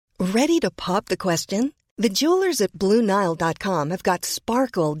Ready to pop the question? The jewelers at BlueNile.com have got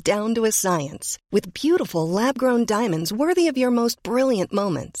sparkle down to a science with beautiful lab-grown diamonds worthy of your most brilliant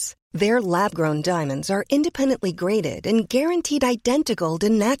moments. Their lab-grown diamonds are independently graded and guaranteed identical to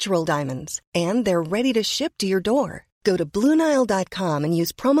natural diamonds, and they're ready to ship to your door. Go to BlueNile.com and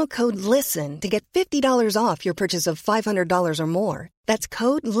use promo code LISTEN to get $50 off your purchase of $500 or more. That's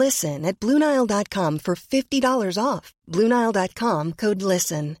code LISTEN at BlueNile.com for $50 off. BlueNile.com, code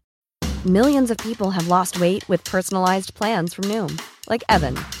LISTEN. Millions of people have lost weight with personalized plans from Noom. Like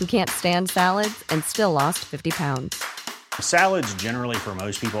Evan, who can't stand salads and still lost 50 pounds. Salads generally for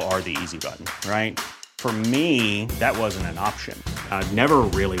most people are the easy button, right? For me, that wasn't an option. I never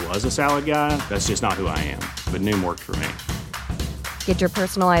really was a salad guy. That's just not who I am. But Noom worked for me. Get your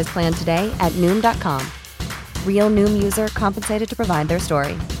personalized plan today at Noom.com. Real Noom user compensated to provide their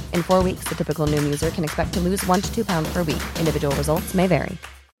story. In 4 weeks, the typical Noom user can expect to lose 1 to 2 pounds per week. Individual results may vary.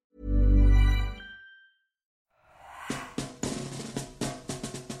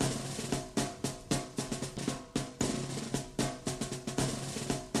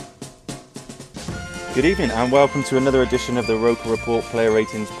 Good evening and welcome to another edition of the Roker Report Player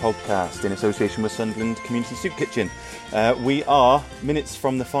Ratings podcast in association with Sunderland Community Soup Kitchen. We are minutes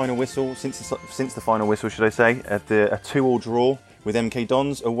from the final whistle, since the final whistle should I say, at a 2-2 draw with MK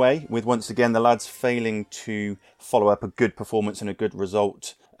Dons away, with once again the lads failing to follow up a good performance and a good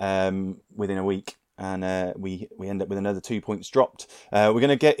result within a week. And we end up with another 2 points dropped. We're going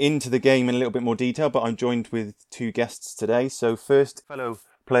to get into the game in a little bit more detail, but I'm joined with two guests today. So first, fellow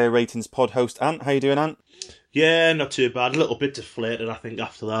Player Ratings pod host Ant. How you doing, Ant? Yeah, not too bad. A little bit deflated, I think,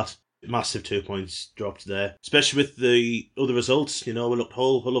 after that. Massive 2 points dropped there. Especially with the other results. You know, we looked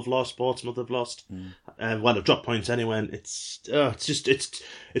Hull have lost, Portsmouth have lost. Well, they've dropped points anyway. And it's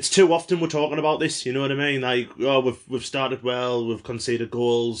too often we're talking about this, you know what I mean? Like, oh, we've started well, we've conceded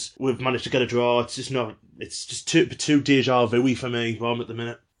goals, we've managed to get a draw. It's just too deja vu for me, at the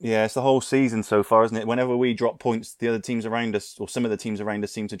minute. Yeah, it's the whole season so far, isn't it? Whenever we drop points, the other teams around us, or some of the teams around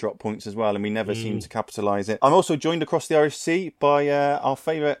us, seem to drop points as well, and we never seem to capitalise it. I'm also joined across the Irish Sea by our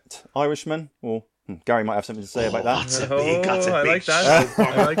favourite Irishman. Well, Gary might have something to say about that. That's a big shout.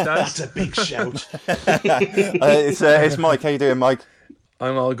 I like that. That's a big shout. It's Mike. How you doing, Mike?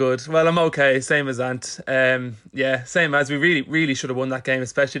 I'm all good. Well, I'm okay. Same as Ant. Same as we really should have won that game,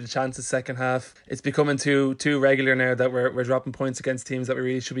 especially the chances second half. It's becoming too regular now that we're dropping points against teams that we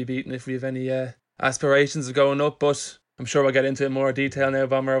really should be beating if we have any aspirations of going up. But I'm sure we'll get into it in more detail now,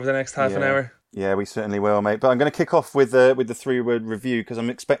 Bomber, over the next half an hour. Yeah, we certainly will, mate. But I'm going to kick off with the 3-word review because I'm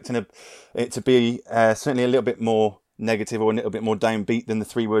expecting it to be certainly a little bit more negative or a little bit more downbeat than the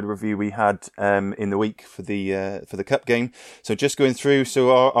 3-word review we had in the week for the cup game. So just going through,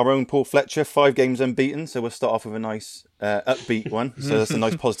 so our own Paul Fletcher, 5 games unbeaten. So we'll start off with a nice upbeat one. So that's a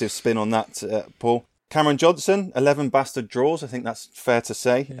nice positive spin on that, Paul. Cameron Johnson, 11 bastard draws. I think that's fair to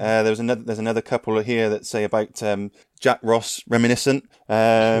say. Yeah. There's another couple here that say about Jack Ross reminiscent.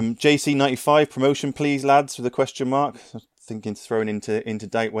 JC95 promotion, please, lads, with a question mark. Thinking thrown into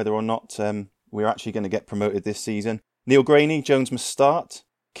doubt whether or not we're actually going to get promoted this season. Neil Graney, Jones must start.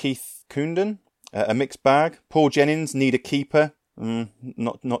 Keith Coonden, a mixed bag. Paul Jennings, need a keeper.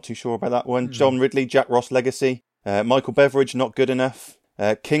 Not too sure about that one. John Ridley, Jack Ross legacy. Michael Beveridge, not good enough.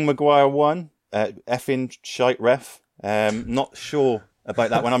 King Maguire 1, effing shite ref. Not sure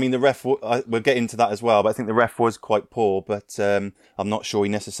about that one. I mean, the ref, we'll get into that as well, but I think the ref was quite poor, but I'm not sure he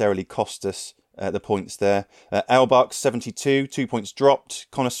necessarily cost us the points there. Elbach 72, 2 points dropped.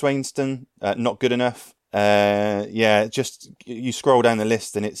 Connor Swainston, not good enough. Just you scroll down the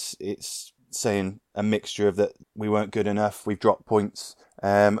list and it's saying a mixture of that we weren't good enough, we've dropped points,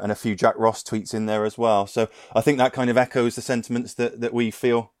 and a few Jack Ross tweets in there as well. So I think that kind of echoes the sentiments that we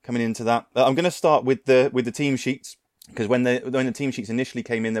feel coming into that. I'm going to start with the team sheets. Because when the team sheets initially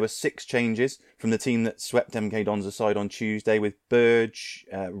came in, there were 6 changes from the team that swept MK Dons aside on Tuesday, with Burge,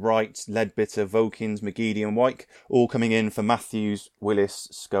 Wright, Leadbitter, Vokins, McGeady and Wyke all coming in for Matthews, Willis,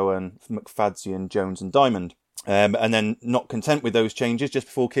 Scowen, McFadzean, Jones and Diamond. And then, not content with those changes, just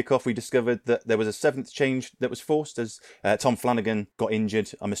before kick-off we discovered that there was a 7th change that was forced as Tom Flanagan got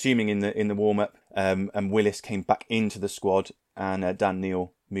injured, I'm assuming in the warm-up, and Willis came back into the squad, and Dan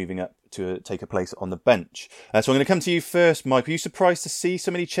Neil moving up to take a place on the bench. So I'm going to come to you first, Mike. Are you surprised to see so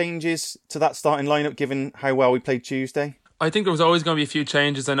many changes to that starting lineup, given how well we played Tuesday? I think there was always going to be a few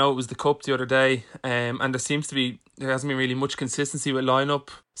changes. I know it was the Cup the other day, and there hasn't been really much consistency with lineup.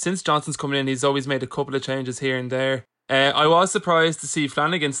 Since Johnson's coming in, he's always made a couple of changes here and there. I was surprised to see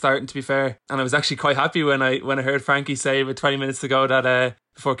Flanagan starting, to be fair, and I was actually quite happy when I heard Frankie say with 20 minutes to go that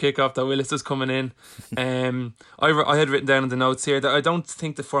before kickoff that Willis was coming in. I had written down in the notes here that I don't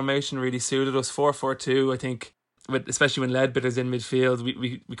think the formation really suited us. 4-4-2, I think. Especially when Leadbitter's in midfield,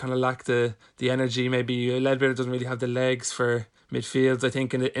 we kind of lack the energy. Maybe Leadbitter doesn't really have the legs for midfields, I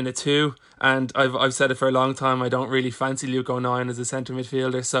think, in a two. And I've said it for a long time, I don't really fancy Luke O'Nien as a centre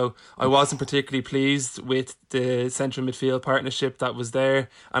midfielder, so I wasn't particularly pleased with the central midfield partnership that was there.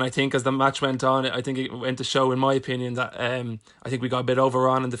 And I think as the match went on, I think it went to show, in my opinion, that I think we got a bit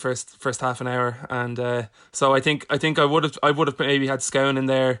overrun in the first half an hour. And so I think I would have maybe had Scowen in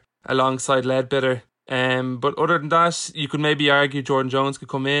there alongside Leadbitter. But other than that, you could maybe argue Jordan Jones could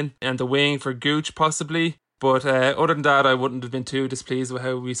come in and the wing for Gooch possibly. But other than that, I wouldn't have been too displeased with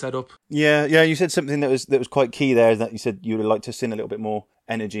how we set up. Yeah. You said something that was quite key there. That you said you would have liked to have seen a little bit more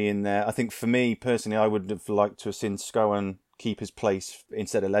energy in there. I think for me personally, I would have liked to have seen Scowen keep his place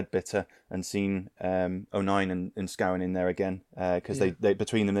instead of Leadbitter and seen O'Nien and Scowen in there again because they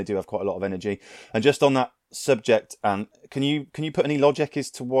between them they do have quite a lot of energy. And just on that subject, and can you put any logic as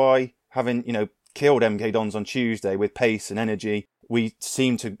to why, having killed MK Dons on Tuesday with pace and energy, we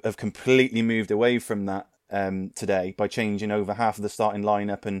seem to have completely moved away from that today by changing over half of the starting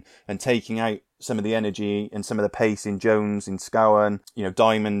lineup and taking out some of the energy and some of the pace in Jones, in Scowen.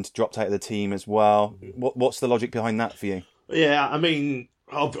 Diamond dropped out of the team as well. What's the logic behind that for you? Yeah, I mean,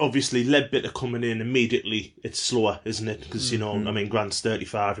 obviously Leadbitter coming in immediately, it's slower, isn't it? Because Grant's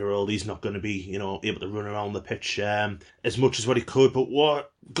 35-year-old, he's not going to be able to run around the pitch as much as what he could. But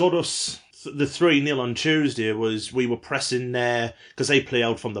what got us the 3-0 on Tuesday was we were pressing there because they play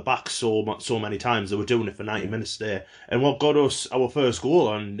out from the back so many times. They were doing it for 90 minutes there. And what got us our first goal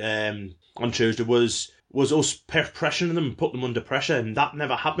on Tuesday was us pressuring them and putting them under pressure, and that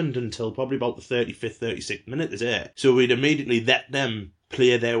never happened until probably about the 35th, 36th minute there. So we'd immediately let them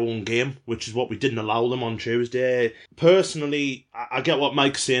play their own game, which is what we didn't allow them on Tuesday. Personally, I get what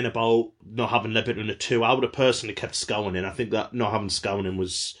Mike's saying about not having Leadbitter in a 2. I would have personally kept Scowen in. I think that not having Scowen in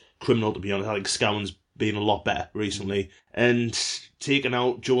was criminal, to be honest. I think Scowen's been a lot better recently. And taking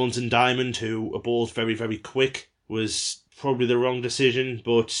out Jones and Diamond, who are both very, very quick, was probably the wrong decision.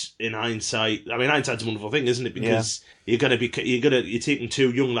 But in hindsight, hindsight's a wonderful thing, isn't it? Because you're taking 2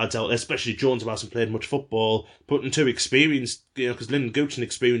 young lads out, especially Jones, who hasn't played much football, putting 2 experienced, because Lyndon Gooch is an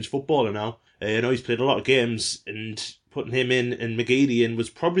experienced footballer now. He's played a lot of games, and putting him in and McGeady in was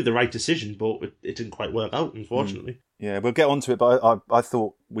probably the right decision, but it didn't quite work out, unfortunately. Yeah, we'll get onto it, but I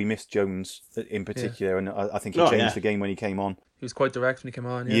thought we missed Jones in particular, and I think he changed the game when he came on. He was quite direct when he came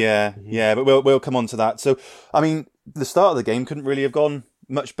on. Yeah, but we'll come on to that. So, the start of the game couldn't really have gone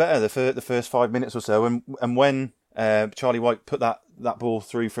much better, the first 5 minutes or so, and when Charlie White put that ball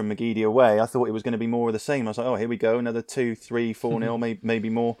through from McGeady away, I thought it was going to be more of the same. I was like, oh, here we go, another 2, 3, 4-0, maybe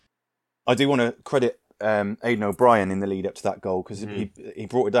more. I do want to credit Aidan O'Brien in the lead up to that goal, because he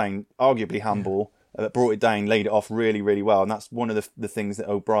brought it down, arguably handball, brought it down, laid it off really, really well. And that's one of the things that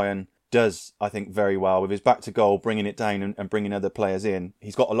O'Brien does, I think, very well, with his back to goal, bringing it down and bringing other players in.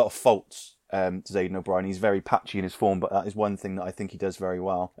 He's got a lot of faults to Aidan O'Brien. He's very patchy in his form, but that is one thing that I think he does very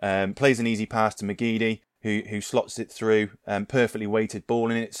well. Plays an easy pass to McGeady, who slots it through, perfectly weighted ball,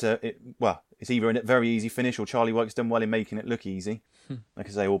 and it's either a very easy finish, or Charlie White's done well in making it look easy. Like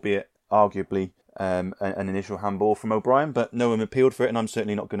I say, albeit arguably an initial handball from O'Brien, but no one appealed for it, and I'm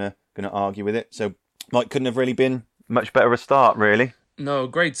certainly not gonna argue with it. So Mike, couldn't have really been much better a start, really. No,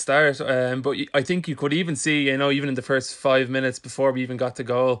 great start. But I think you could even see, even in the first 5 minutes before we even got to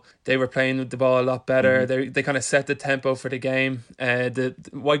goal, they were playing with the ball a lot better. They kind of set the tempo for the game. The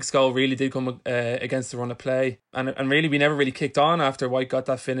White's goal really did come against the run of play. And really, we never really kicked on after White got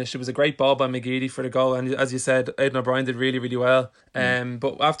that finish. It was a great ball by McGeady for the goal. And as you said, Aidan O'Brien did really, really well.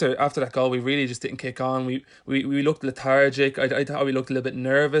 But after that goal, we really just didn't kick on. We looked lethargic. I thought we looked a little bit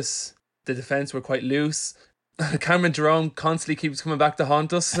nervous. The defence were quite loose. Cameron Jerome constantly keeps coming back to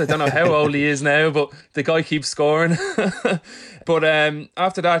haunt us. I don't know how old he is now, but the guy keeps scoring. But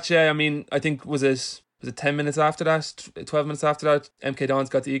after that, I think was it 10 minutes after that, 12 minutes after that, MK Dons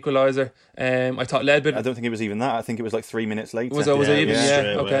got the equaliser. I thought Leadbitter... I don't think it was even that. I think it was like 3 minutes later. Was it even?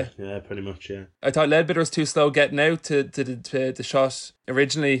 Yeah, okay. Yeah, pretty much, yeah. I thought Leadbitter was too slow getting out to the shot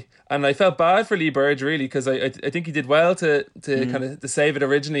originally, and I felt bad for Lee Burge really, because I think he did well to kind of to save it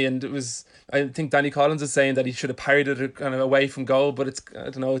originally, and it was, I think Danny Collins is saying that he should have parried it kind of away from goal, but it's, I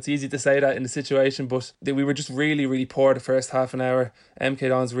don't know, it's easy to say that in the situation, but we were just really, really poor the first half an hour. MK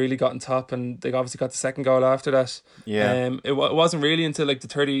Dons really got on top, and they obviously got the second goal after that. It wasn't really until like the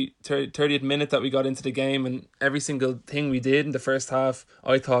 30th minute that we got into the game, and every single thing we did in the first half,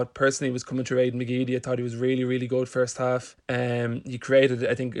 I thought personally was coming through Aidan McGeady. I thought he was really, really good first half. He created,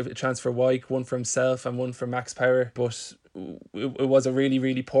 I think, a chance for Wyke, one for himself and one for Max Power, but it was a really,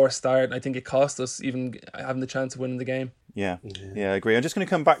 really poor start. I think it cost us even having the chance of winning the game. Yeah, I agree. I'm just going to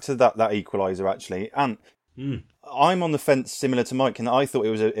come back to that equaliser actually, and I'm on the fence, similar to Mike, and I thought it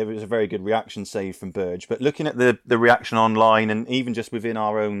was a very good reaction save from Burge. But looking at the reaction online, and even just within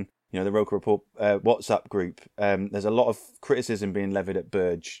our own, the Roker Report WhatsApp group, there's a lot of criticism being levied at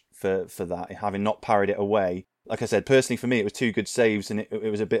Burge for that, having not parried it away. Like I said, personally for me, it was two good saves, and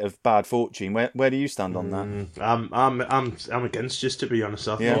it was a bit of bad fortune. Where do you stand on that? I'm against, just to be honest.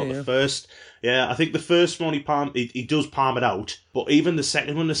 I thought the first, I think the first one he does palm it out, but even the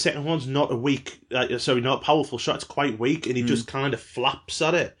second one's not a weak, not a powerful shot. It's quite weak, and he just kind of flaps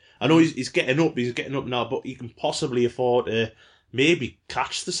at it. I know he's getting up now, but he can possibly afford to maybe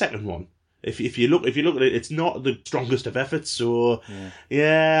catch the second one. If you look at it, it's not the strongest of efforts. So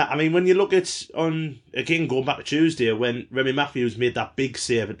I mean, when you look at going back to Tuesday, when Remy Matthews made that big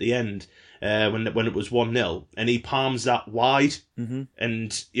save at the end, when it was 1-0, and he palms that wide,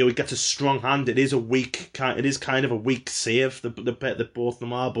 and he gets a strong hand. It is kind of a weak save. The both of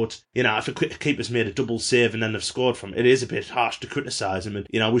them are, but if a keeper's made a double save and then they've scored from it is a bit harsh to criticise him.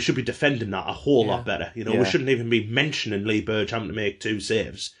 And we should be defending that a whole lot better. We shouldn't even be mentioning Lee Burge having to make two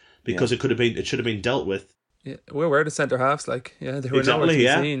saves, because it should have been dealt with. Yeah, where were the centre halves? They were exactly, nowhere to be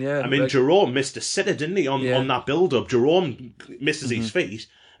seen. Yeah, I mean, Jerome missed a sitter, didn't he, on that build up? Jerome misses his feet,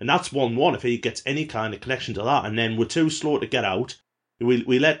 and that's 1-1 if he gets any kind of connection to that. And then we're too slow to get out.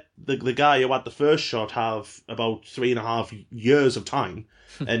 We let the guy who had the first shot have about 3.5 years of time,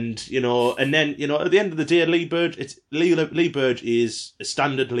 and then at the end of the day, Lee Burge is a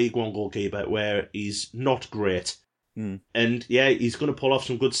standard League One goalkeeper where he's not great. And he's going to pull off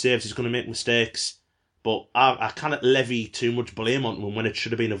some good saves. He's going to make mistakes, but I cannot levy too much blame on him when it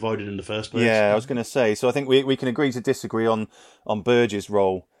should have been avoided in the first place. Yeah, I was going to say. So I think we can agree to disagree on Burge's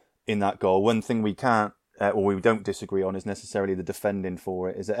role in that goal. One thing we can't, or we don't disagree on, is necessarily the defending for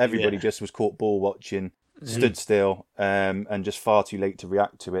it. Is that everybody just was caught ball watching, stood still, and just far too late to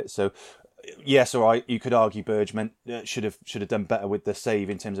react to it. So. Yes, all right. You could argue Burge should have done better with the save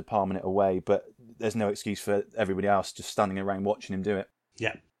in terms of palming it away, but there's no excuse for everybody else just standing around watching him do it.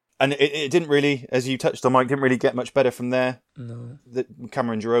 Yeah, and it didn't really, as you touched on, Mike, didn't really get much better from there. No,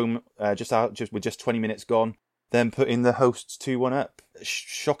 Cameron Jerome with just 20 minutes gone, then putting the hosts 2-1 up.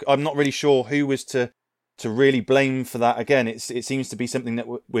 Shock. I'm not really sure who was to really blame for that. Again, it seems to be something that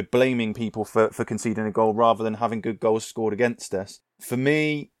we're blaming people for conceding a goal rather than having good goals scored against us. For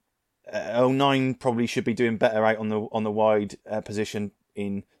me. 09 probably should be doing better out on the wide position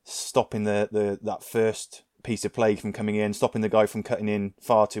in stopping that first piece of play from coming in, stopping the guy from cutting in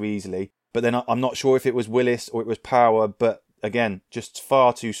far too easily. But then I'm not sure if it was Willis or it was Power, but again, just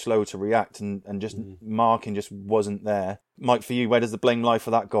far too slow to react and just marking just wasn't there. Mike, for you, where does the blame lie for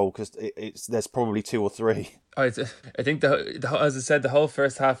that goal? Because there's probably 2 or 3. I think as I said, the whole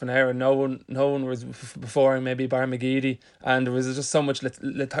first half an hour, no one was before him, maybe bar McGeady, and there was just so much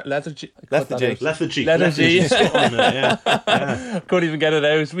lethargy. Couldn't even get it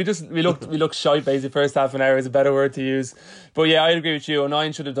out. We looked shite basically. First half an hour is a better word to use. But yeah, I agree with you.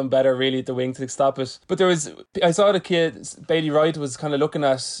 09 should have done better really at the wing to stop it. But I saw the kid Bailey Wright was kind of looking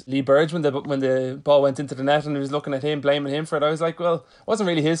at Lee Burge when the ball went into the net, and he was looking at him, blaming him for it. I was like, well, it wasn't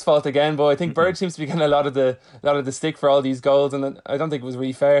really his fault again, but I think Burge seems to be getting a lot of the stick for all these goals, and I don't think it was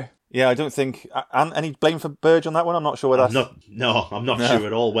really fair. Yeah, I don't think any blame for Burge on that one. I'm not sure whether I'm not sure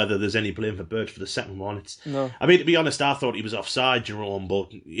at all whether there's any blame for Burge for the second one. I mean, to be honest, I thought he was offside, Jerome, but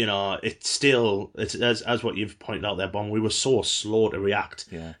it's as what you've pointed out there, Bon. We were so slow to react.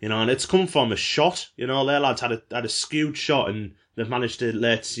 Yeah. And it's come from a shot. Their lads had a skewed shot, and they've managed to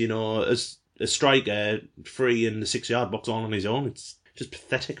let a striker free in the 6-yard box on his own. It's just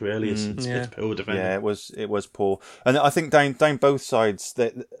pathetic, really. It's poor defending. Yeah, it was poor, and I think down both sides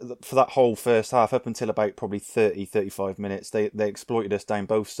for that whole first half up until about probably 30-35 minutes, they exploited us down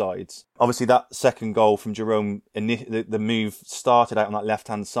both sides. Obviously, that second goal from Jerome, the move started out on that left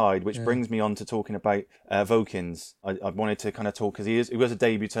hand side, which brings me on to talking about Vokins. I wanted to kind of talk because he was a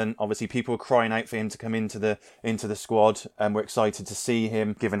debutant. Obviously, people were crying out for him to come into the squad, and we're excited to see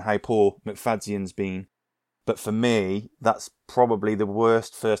him, given how poor McFadzean's been. But for me, that's probably the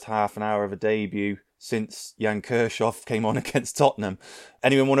worst first half an hour of a debut since Jan Kirchhoff came on against Tottenham.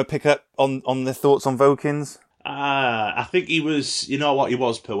 Anyone want to pick up on their thoughts on Vokins? I think he was, he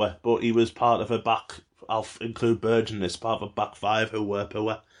was poor, but he was part of a back, I'll include Burgeon as part of a back five who were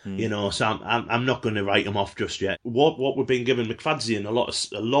poor. So I'm not going to write him off just yet. What we've been giving McFadzean a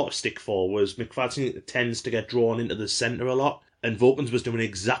lot of stick for was McFadzean tends to get drawn into the centre a lot, and Vokins was doing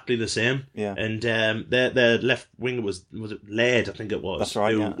exactly the same. Yeah. And their left winger was it Laird, I think it was. That's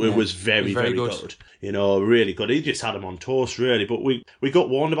right. Who was very, very good. Really good. He just had him on toast, really. But we got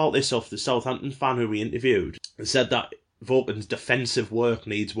warned about this off the Southampton fan who we interviewed, and said that Vokins' defensive work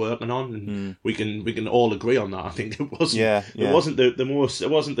needs working on, and we can all agree on that. I think it wasn't it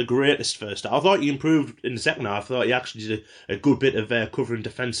wasn't the greatest first half. I thought he improved in the second half. I thought he actually did a good bit of covering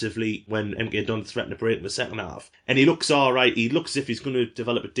defensively when MK Dons threatened to break in the second half, and he looks all right. He looks as if he's going to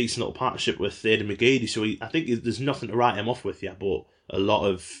develop a decent little partnership with Aidan McGeady. So I think there's nothing to write him off with yet, but a lot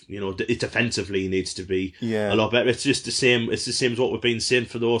of, defensively needs to be a lot better. It's just the same. It's the same as what we've been saying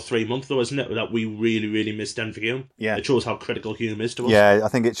for those 3 months, though, isn't it? That we really, really miss Denver Hume. Yeah, it shows how critical Hume is to us. Yeah, I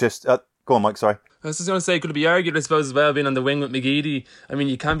think it's just. Go on, Mike. Sorry. I was just going to say, could it be argued, I suppose, as well, being on the wing with McGeady? I mean,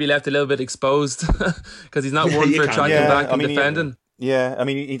 you can be left a little bit exposed because he's not one for tracking back and defending. Yeah, I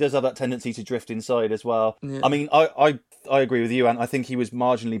mean, he does have that tendency to drift inside as well. Yeah. I mean, I agree with you, and I think he was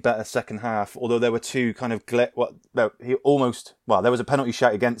marginally better second half, although there were two kind of... there was a penalty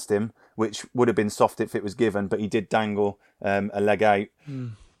shot against him, which would have been soft if it was given, but he did dangle a leg out.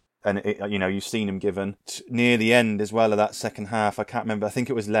 And, you've seen him given. Near the end as well of that second half, I can't remember, I think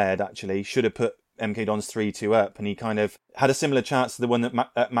it was Laird, actually, should have put MK Dons 3-2 up, and he kind of had a similar chance to the one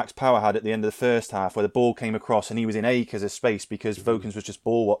that Max Power had at the end of the first half, where the ball came across and he was in acres of space because Vokins was just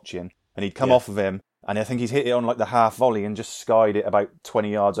ball watching, and he'd come off of him, and I think he's hit it on like the half volley and just skied it about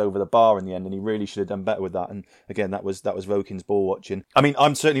 20 yards over the bar in the end, and he really should have done better with that. And again, that was Vokins ball watching. I mean,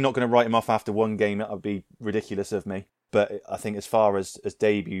 I'm certainly not going to write him off after one game. That would be ridiculous of me. But I think as far as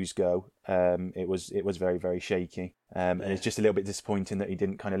debuts go, it was very, very shaky. And it's just a little bit disappointing that he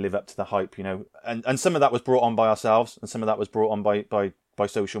didn't kind of live up to the hype, And some of that was brought on by ourselves, and some of that was brought on by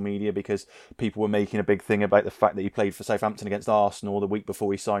social media, because people were making a big thing about the fact that he played for Southampton against Arsenal the week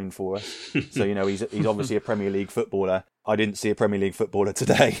before he signed for us. So, he's obviously a Premier League footballer. I didn't see a Premier League footballer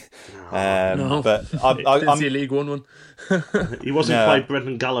today. No. But I didn't see a League One. He wasn't quite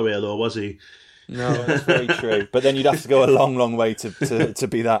Brendan Galloway, though, was he? No, that's very true. But then you'd have to go a long, long way to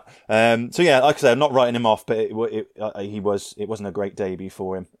be that. So yeah, like I said, I'm not writing him off, but it wasn't a great debut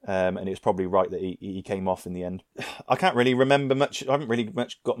for him, and it's probably right that he came off in the end. I can't really remember much. I haven't really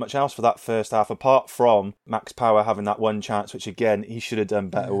got much else for that first half, apart from Max Power having that one chance, which again he should have done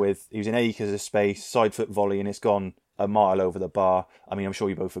better with. He was in acres of space, side foot volley, and it's gone a mile over the bar. I mean, I'm sure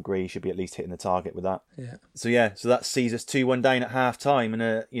you both agree he should be at least hitting the target with that. Yeah. So that sees us 2-1 down at half time,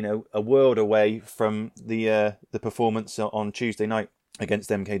 and a world away from the performance on Tuesday night against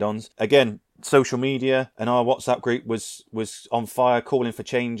MK Dons. Again, social media and our WhatsApp group was on fire, calling for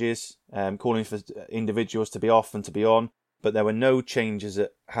changes, calling for individuals to be off and to be on. But there were no changes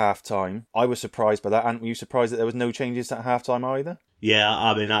at half time. I was surprised by that. And were you surprised that there was no changes at half time either? Yeah,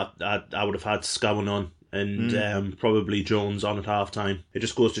 I mean, I would have had Scowen on and probably Jones on at half time. It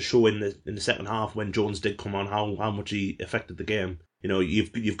just goes to show in the second half, when Jones did come on, how much he affected the game.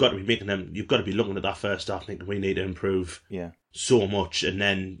 You've got to be making them. You've got to be looking at that first half, thinking we need to improve so much, and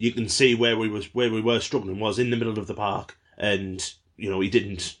then you can see where we were struggling was in the middle of the park, and he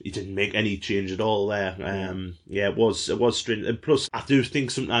didn't make any change at all there. It was strange. And plus, I do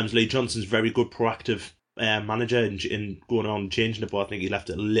think sometimes Lee Johnson's very good proactive manager in going on and changing it, but I think he left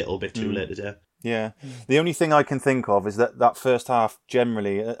it a little bit too late today. Yeah. The only thing I can think of is that first half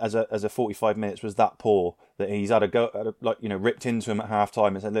generally, as a 45 minutes, was that poor that he's had a go, ripped into him at half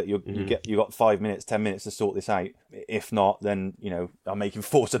time and said, look, you got 5 minutes, 10 minutes to sort this out. If not, then I'm making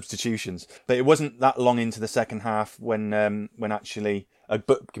 4 substitutions. But it wasn't that long into the second half when actually a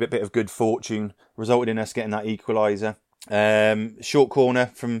bit of good fortune resulted in us getting that equaliser. Short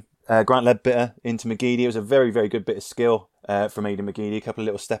corner from Grant Ledbetter into McGeady. It was a very, very good bit of skill from Aidan McGeady. A couple of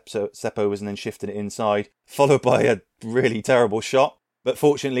little step overs and then shifted it inside, followed by a really terrible shot. But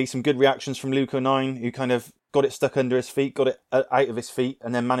fortunately, some good reactions from Luke O'Nien, who kind of got it stuck under his feet, got it out of his feet,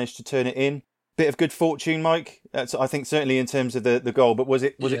 and then managed to turn it in. Bit of good fortune, Mike. I think certainly in terms of the goal. But was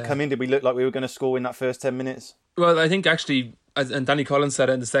it coming? Did we look like we were going to score in that first 10 minutes? Well, I think actually and Danny Collins said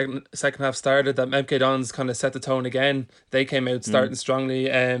it in the second half started, that MK Dons kind of set the tone again. They came out starting strongly,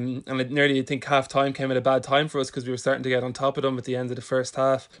 and I nearly think half time came at a bad time for us because we were starting to get on top of them at the end of the first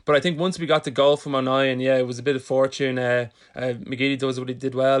half. But I think once we got the goal from O'Nien, it was a bit of fortune. McGeady does what he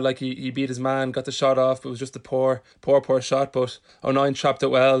did well, like he beat his man, got the shot off. It was just a poor shot, but O'Nien trapped it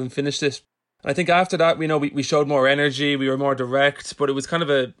well and finished it. I think after that, we showed more energy, we were more direct, but it was kind of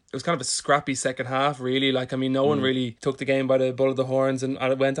a scrappy second half, really. Like, I mean, no one really took the game by the bull of the horns and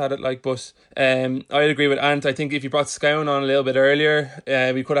went at it. Like, but I agree with Ant. I think if you brought Scowen on a little bit earlier,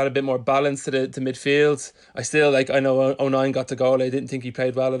 we could have had a bit more balance to midfield. I know O'Nien got the goal. I didn't think he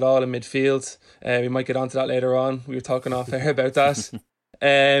played well at all in midfield. We might get onto that later on. We were talking off air about that.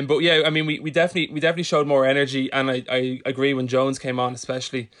 But yeah, I mean, we definitely showed more energy, and I agree when Jones came on,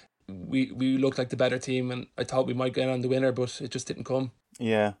 especially. We looked like the better team, and I thought we might get on the winner, but it just didn't come.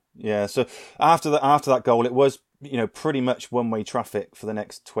 Yeah. So after that goal, it was pretty much one-way traffic for the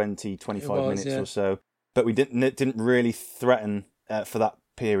next 20-25 minutes or so. But we didn't really threaten for that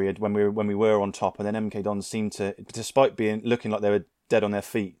period when we were on top, and then MK Dons seemed to, despite looking like they were dead on their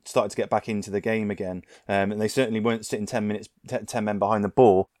feet, started to get back into the game again, and they certainly weren't sitting 10 men behind the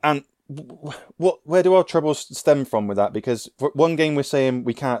ball. And where do our troubles stem from with that? Because for one game we're saying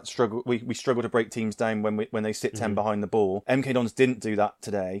we can't struggle, we struggle to break teams down when they sit 10 behind the ball. MK Dons didn't do that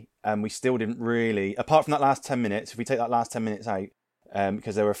today, and we still didn't really, apart from that last 10 minutes, if we take that last 10 minutes out,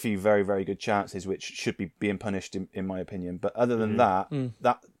 because there were a few very, very good chances which should be being punished in my opinion. But other than that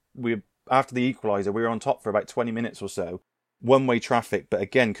we, after the equaliser, we were on top for about 20 minutes or so. One-way traffic, but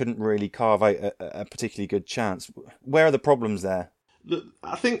again, couldn't really carve out a particularly good chance. Where are the problems there?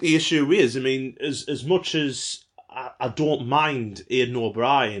 I think the issue is, I mean, as much as I don't mind Aidan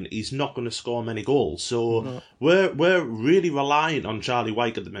O'Brien, he's not going to score many goals. So we're really reliant on Charlie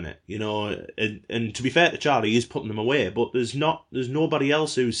Wyke at the minute, and to be fair to Charlie, he's putting them away, but there's nobody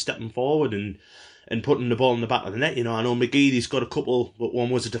else who's stepping forward and putting the ball in the back of the net. I know McGeady's got a couple, but one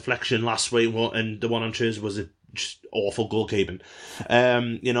was a deflection last week, and the one on Tuesday was just awful goalkeeping.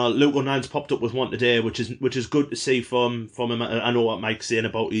 Luke O'Nien's popped up with one today, which is good to see from him. I know what Mike's saying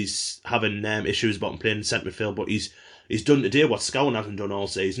about he's having issues about him playing centre midfield, but he's done today what Scowen hasn't done all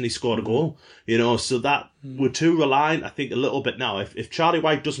season. He scored a goal, so that we're too reliant, I think, a little bit now. If Charlie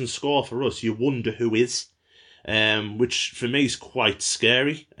Wyke doesn't score for us, you wonder who is. Which for me is quite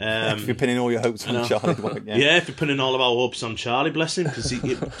scary. If you're pinning all your hopes on Charlie Wyke, yeah, if you're pinning all of our hopes on Charlie, bless him, because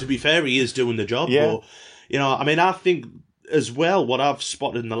to be fair, he is doing the job. Yeah. But, I think as well, what I've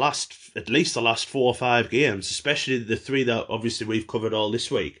spotted in at least the last 4 or 5 games, especially the 3 that obviously we've covered all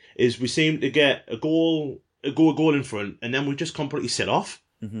this week, is we seem to get a goal in front, and then we just completely sit off.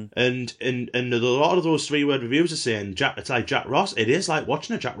 Mm-hmm. And a lot of those 3-word reviews are saying it's like Jack Ross. It is like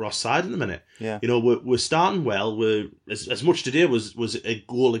watching a Jack Ross side in a minute. Yeah. We're starting well. We're as much today was a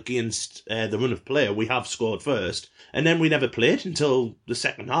goal against the run of play. We have scored first, and then we never played until the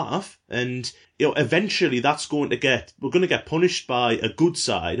second half. And eventually we're going to get punished by a good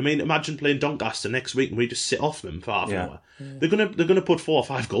side. I mean, imagine playing Doncaster next week and we just sit off them for half an hour. Yeah. They're gonna put 4 or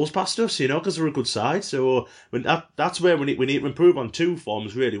 5 goals past us, because they're a good side. So that's where we need to improve on 2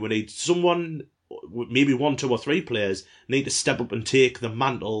 forms. Really, we need someone, maybe 1, 2 or 3 players need to step up and take the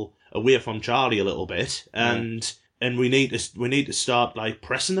mantle away from Charlie a little bit, and we need to start like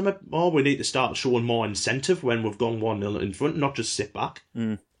pressing them a bit more. We need to start showing more incentive when we've gone 1-0 in front, not just sit back.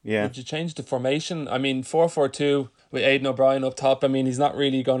 Yeah. Would you change the formation? I mean, 4-4-2 with Aidan O'Brien up top. I mean, he's not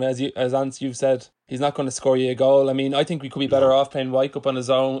really going to, as Ants, you've said, he's not going to score you a goal. I mean, I think we could be better off playing Wyke up on his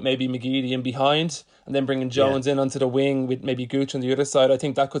own, maybe McGeady in behind, and then bringing Jones in onto the wing with maybe Gooch on the other side. I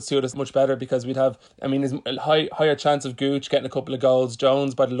think that could suit us much better because we'd have, there's a higher chance of Gooch getting a couple of goals.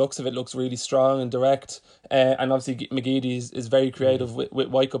 Jones, by the looks of it, looks really strong and direct. And obviously McGeady is very creative with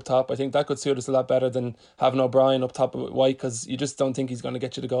Wyke up top. I think that could suit us a lot better than having O'Brien up top with Wyke, because you just don't think he's going to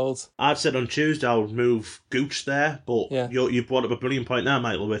get you the goals. I've said on Tuesday I'll move Gooch there, but you brought up a brilliant point now,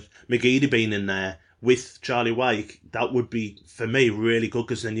 Michael, with McGeady being in there with Charlie Wyke. That would be, for me, really good,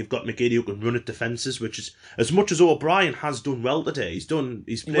 because then you've got McGeady who can run at defences, which is, as much as O'Brien has done well today, he's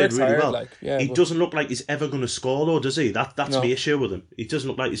played really well. He doesn't look like he's ever going to score, though, does he? That's the issue with him. He doesn't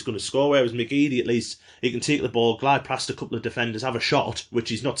look like he's going to score, whereas McGeady, at least, he can take the ball, glide past a couple of defenders, have a shot, which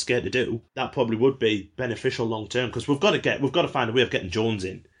he's not scared to do. That probably would be beneficial long term, because we've got to find a way of getting Jones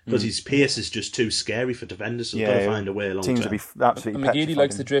in. Because his pace is just too scary for defenders, so we've got to find a way along. Teams will be absolutely petrified. McGeady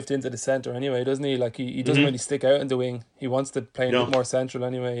likes to drift into the centre anyway, doesn't he? Like he doesn't really stick out in the wing. He wants to play a bit more central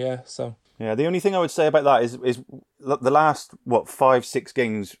anyway. So the only thing I would say about that is the last 5-6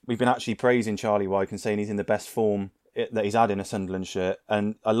 games we've been actually praising Charlie Wyke and saying he's in the best form that he's had in a Sunderland shirt,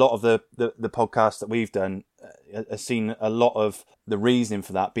 and a lot of the podcasts that we've done, has seen a lot of the reasoning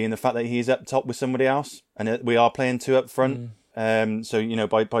for that being the fact that he's up top with somebody else, and we are playing two up front. So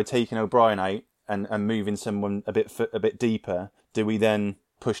by taking O'Brien out and moving someone a bit deeper, do we then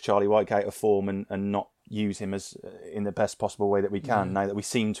push Charlie Wyke out of form and not use him as in the best possible way that we can? Now that we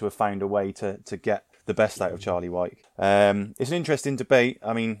seem to have found a way to get the best out of Charlie Wyke. It's an interesting debate.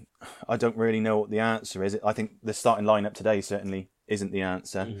 I mean, I don't really know what the answer is. I think the starting lineup today certainly isn't the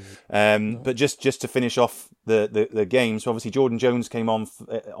answer. But just to finish off the game, so obviously Jordan Jones came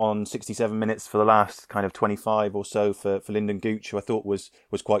on 67 minutes for the last kind of 25 or so for Lyndon Gooch, who I thought was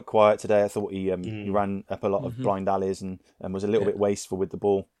quite quiet today. I thought he ran up a lot of blind alleys and was a little bit wasteful with the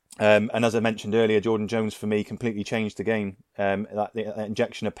ball. And as I mentioned earlier, Jordan Jones for me completely changed the game. That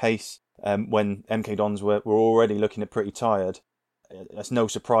injection of pace when MK Dons were already looking pretty tired. It's no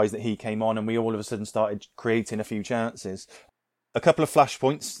surprise that he came on and we all of a sudden started creating a few chances. A couple of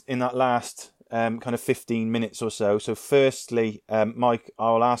flashpoints in that last kind of 15 minutes or so. So firstly, Mike,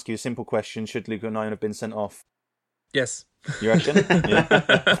 I'll ask you a simple question. Should Luke O'Nien have been sent off? Yes. You reckon?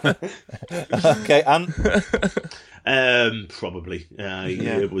 Yeah. Okay, and? Probably.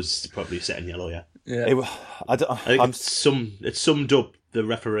 It was probably set in yellow, yeah. I think it summed up the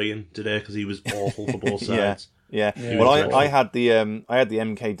refereeing today because he was awful for both sides. Yeah. Well, I had the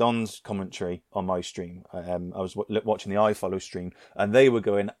MK Dons commentary on my stream. I was watching the iFollow stream, and they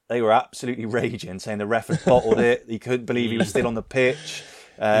were absolutely raging, saying the ref had bottled it. He couldn't believe he was still on the pitch.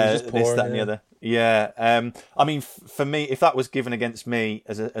 This, that, and the other. Yeah. I mean, for me, if that was given against me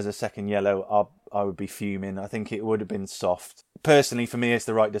as a second yellow, I would be fuming. I think it would have been soft. Personally, for me, it's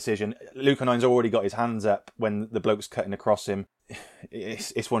the right decision. Luke O'Nien's already got his hands up when the bloke's cutting across him.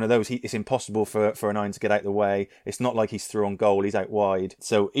 It's one of those. It's impossible for O'Nien to get out the way. It's not like he's through on goal. He's out wide.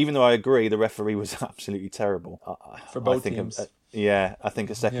 So even though I agree the referee was absolutely terrible for both teams. I think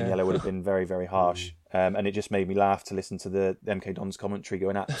a second yellow would have been very, very harsh. And it just made me laugh to listen to the MK Dons commentary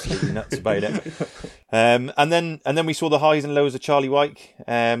going absolutely nuts about it. And then we saw the highs and lows of Charlie Wyke,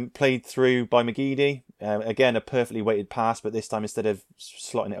 played through by McGeady. Again, a perfectly weighted pass, but this time instead of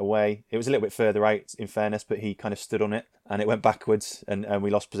slotting it away, it was a little bit further out, in fairness, but he kind of stood on it and it went backwards and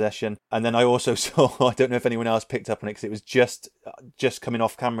we lost possession. And then I also saw, I don't know if anyone else picked up on it because it was just coming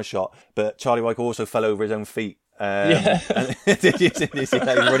off camera shot, but Charlie Wyke also fell over his own feet. And did you see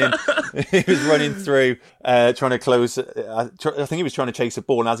he was running through, trying to close. I think he was trying to chase a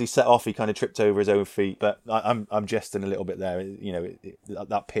ball, and as he set off, he kind of tripped over his own feet. But I'm jesting a little bit there. You know,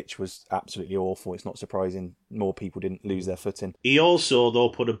 that pitch was absolutely awful. It's not surprising more people didn't lose their footing. He also, though,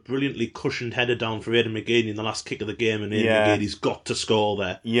 put a brilliantly cushioned header down for Aidan McGeady in the last kick of the game, and Aidan McGeady's got to score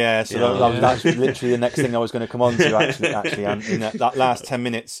there. Yeah, so that's literally the next thing I was going to come on to, actually. And in that last 10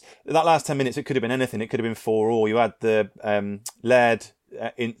 minutes, it could have been anything. It could have been 4-4. You had the Laird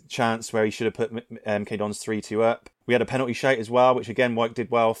in chance where he should have put MK Dons 3-2 up. We had a penalty shout as well, which again Wyke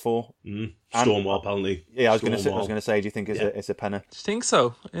did well for. Stonewall penalty. Yeah, I was going to say, do you think it's a penalty? Do you think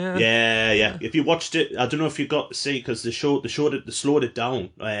so? Yeah. If you watched it, I don't know if you got to see because they slowed it down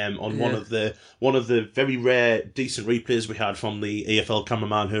on one of the very rare decent replays we had from the AFL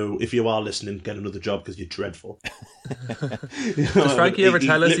cameraman. Who, if you are listening, get another job because you're dreadful. Does Frankie ever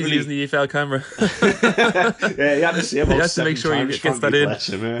tell us he's using the EFL camera? Yeah, he had to see about. He has to make sure he gets that in.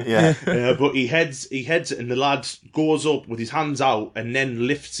 Him, but he heads it, and the lad goes up with his hands out and then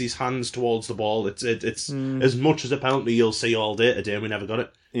lifts his hands towards the ball. It's as much as a penalty you'll see all day today, and we never got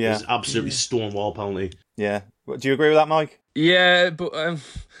it. Yeah, it's absolutely Stonewall penalty. Yeah, do you agree with that, Mike? Yeah, but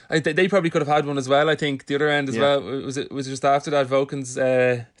they probably could have had one as well. I think the other end as well was just after that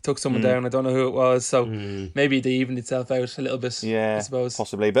Vokins took someone down. I don't know who it was, so maybe they evened itself out a little bit. Yeah, I suppose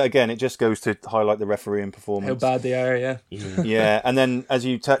possibly. But again, it just goes to highlight the refereeing performance, how bad they are. Yeah, and then as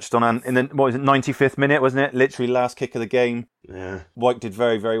you touched on, in the 95th minute, wasn't it? Literally last kick of the game. Yeah, Wyke did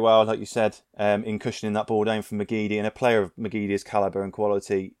very, very well, like you said, in cushioning that ball down for McGeady, and a player of McGeady's calibre and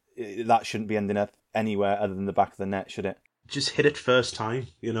quality, that shouldn't be ending up anywhere other than the back of the net, should it? Just hit it first time,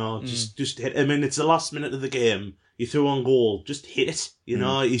 just hit. I mean, it's the last minute of the game. You throw on goal, just hit it.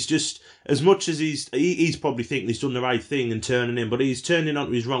 He's just, as much as he's probably thinking he's done the right thing and turning in, but he's turning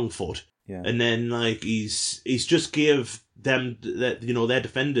onto his wrong foot. Yeah. And then he's just gave them their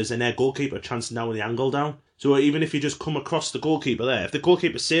defenders and their goalkeeper a chance now with the angle down. So even if you just come across the goalkeeper there, if the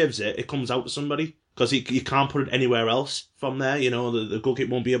goalkeeper saves it, it comes out to somebody. Because you can't put it anywhere else from there. The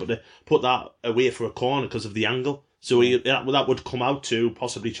goalkeeper won't be able to put that away for a corner because of the angle. So that would come out to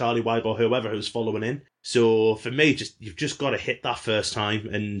possibly Charlie Wyke or whoever who's following in. So for me, you've just got to hit that first time.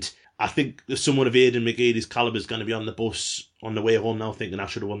 And I think someone of Aidan McGeady's calibre is going to be on the bus on the way home now thinking I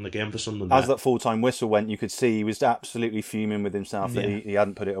should have won the game for Sunderland. As that full-time whistle went, you could see he was absolutely fuming with himself that he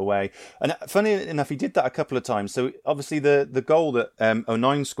hadn't put it away. And funny enough, he did that a couple of times. So obviously the goal that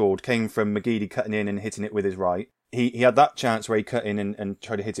O'Nien scored came from McGeady cutting in and hitting it with his right. He had that chance where he cut in and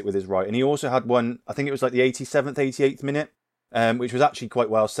tried to hit it with his right. And he also had one, I think it was like the 87th, 88th minute, which was actually quite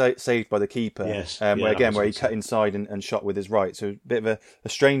well saved by the keeper. Yes. Where he cut inside and shot with his right. So a bit of a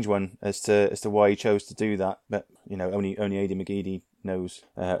strange one as to why he chose to do that. But only Aidan McGeady knows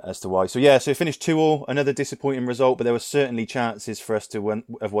as to why. So so it finished 2-2, another disappointing result, but there were certainly chances for us to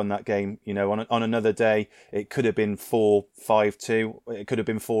have won that game. On another day, it could have been 4-5-2. It could have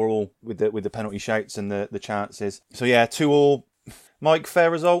been 4-4 with the penalty shouts and the chances. So 2-2. Mike,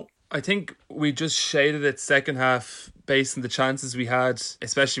 fair result? I think we just shaded it second half based on the chances we had,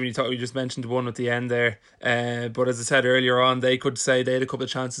 especially when you just mentioned one at the end there. But as I said earlier on, they could say they had a couple of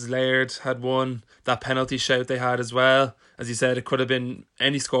chances. Laird had one, that penalty shout they had as well. As you said, it could have been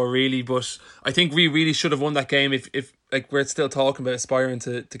any score really, but I think we really should have won that game if like we're still talking about aspiring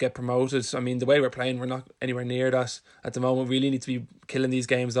to get promoted. I mean, the way we're playing, we're not anywhere near that at the moment. We really need to be killing these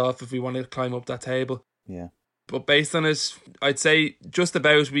games off if we want to climb up that table. Yeah. But based on it, I'd say just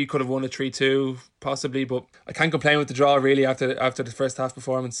about we could have won a 3-2 possibly, but I can't complain with the draw really after the first half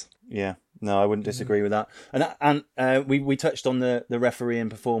performance. Yeah, no, I wouldn't disagree with that. And we touched on the refereeing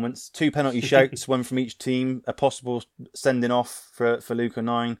performance. 2 penalty shouts, one from each team, a possible sending off for Luke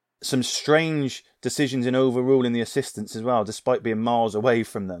O'Nien. Some strange decisions in overruling the assistants as well, despite being miles away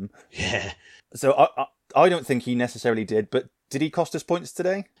from them. Yeah. So I don't think he necessarily did, but did he cost us points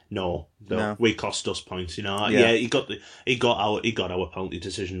today? No. We cost us points. He got our penalty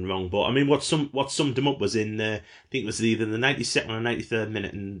decision wrong. But I mean, what summed him up was in I think it was either the 92nd or 93rd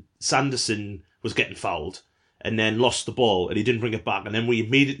minute, and Sanderson was getting fouled and then lost the ball and he didn't bring it back, and then we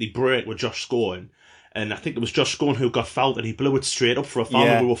immediately break with Josh Scowen. And I think it was Josh Scowen who got fouled and he blew it straight up for a foul.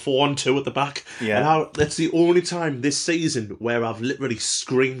 And we were 4-2 at the back. Yeah. And that's the only time this season where I've literally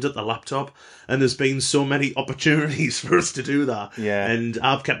screamed at the laptop, and there's been so many opportunities for us to do that. Yeah. And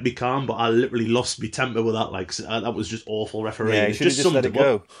I've kept me calm, but I literally lost my temper with that. Like, that was just awful refereeing. Yeah, you should have just let it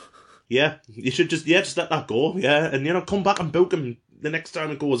go. Yeah, you should just let that go. Yeah, and come back and book him the next time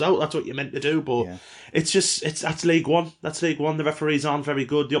it goes out. That's what you're meant to do. But that's League One. That's League One. The referees aren't very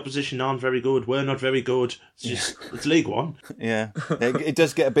good. The opposition aren't very good. We're not very good. It's League One. Yeah, it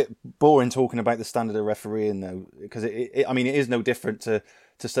does get a bit boring talking about the standard of refereeing though, because it is no different to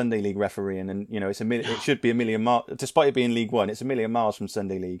Sunday League refereeing, and it should be a million miles. Despite it being League One, it's a million miles from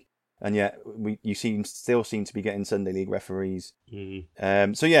Sunday League. And yet, you still seem to be getting Sunday League referees.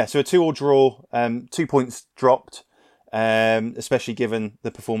 Mm-hmm. So a 2-2 draw, 2 points dropped, especially given the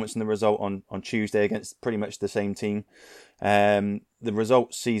performance and the result on Tuesday against pretty much the same team. The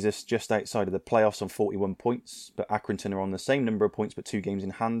result sees us just outside of the playoffs on 41 points, but Accrington are on the same number of points, but 2 games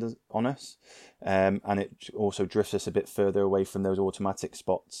in hand on us. And it also drifts us a bit further away from those automatic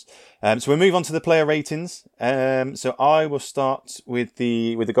spots. So we'll move on to the player ratings. So I will start with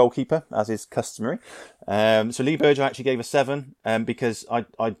the goalkeeper, as is customary. So Lee Burge I actually gave a 7, because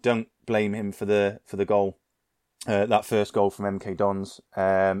I don't blame him for the goal. That first goal from MK Dons.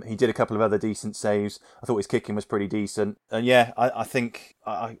 He did a couple of other decent saves. I thought his kicking was pretty decent. And I think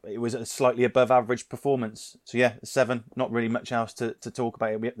it was a slightly above average performance. So 7. Not really much else to talk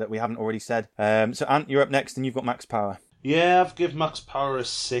about that we haven't already said. So Ant, you're up next and you've got Max Power. Yeah, I've given Max Power a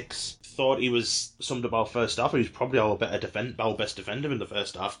 6. Thought he was summed up our first half. He was probably our best defender in the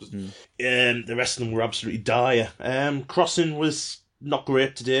first half. The rest of them were absolutely dire. Crossing was not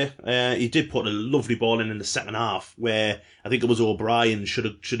great today. He did put a lovely ball in the second half where I think it was O'Brien should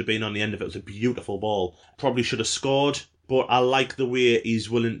have been on the end of it. It was a beautiful ball. Probably should have scored. But I like the way he's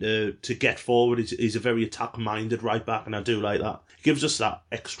willing to get forward. He's a very attack-minded right back, and I do like that. He gives us that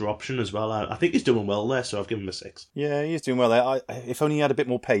extra option as well. I think he's doing well there, so I've given him a 6. Yeah, he is doing well there. If only he had a bit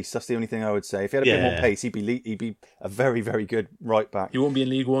more pace, that's the only thing I would say. If he had a bit more pace, he'd be a very, very good right back. He won't be in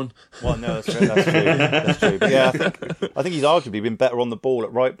League One. Well, no, that's true. That's true. But I think he's arguably been better on the ball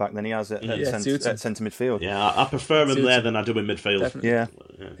at right back than he has at centre midfield. Yeah, I prefer him there than I do in midfield.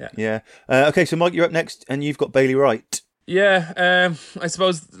 Definitely. Yeah. Okay, so Mike, you're up next, and you've got Bailey Wright. Yeah, I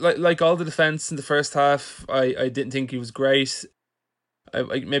suppose like all the defence in the first half, I didn't think he was great. I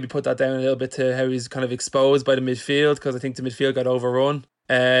maybe put that down a little bit to how he's kind of exposed by the midfield, because I think the midfield got overrun.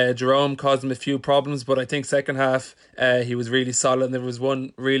 Jerome caused him a few problems, but I think second half he was really solid, and there was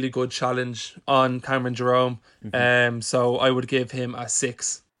one really good challenge on Cameron Jerome. Mm-hmm. So I would give him a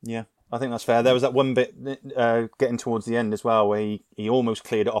 6. Yeah. I think that's fair. There was that one bit getting towards the end as well where he almost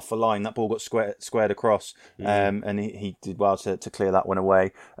cleared it off the line. That ball got squared across, and he did well to clear that one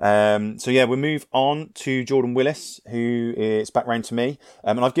away. So yeah, we move on to Jordan Willis, who is back round to me.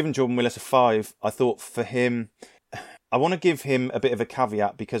 And I've given Jordan Willis a 5. I thought for him, I want to give him a bit of a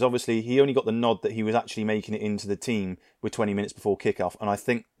caveat because obviously he only got the nod that he was actually making it into the team with 20 minutes before kickoff, and I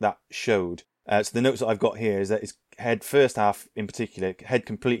think that showed. So the notes that I've got here is that his head, first half in particular, head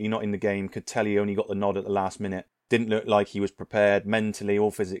completely not in the game, could tell he only got the nod at the last minute. Didn't look like he was prepared mentally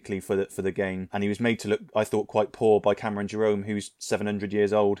or physically for the game, and he was made to look, I thought, quite poor by Cameron Jerome, who's 700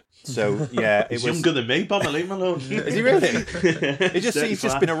 years old. So yeah, he's younger than me, Bob. Leave him alone. Is he really? He's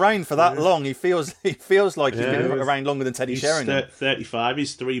just been around for that long. He feels like he's been around longer than Teddy Sheringham. 35.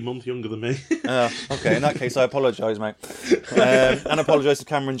 He's 3 months younger than me. Okay, in that case, I apologise, mate, and apologise to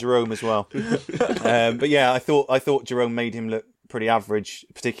Cameron Jerome as well. But yeah, I thought Jerome made him look pretty average,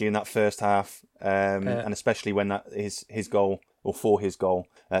 particularly in that first half, and especially when that is his goal or for his goal.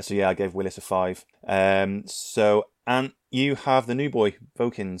 So yeah, I gave Willis a 5. So Ant, you have the new boy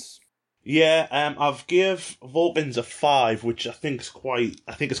Vokins. Yeah, I've give Vokins a 5, which I think is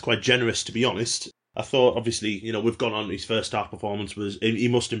quite generous, to be honest. I thought, obviously, we've gone on his first half performance he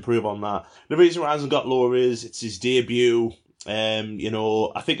must improve on that. The reason why he hasn't got lower is it's his debut.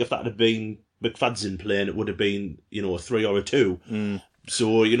 I think if that had been McFadzean playing, it would have been, a 3 or a 2.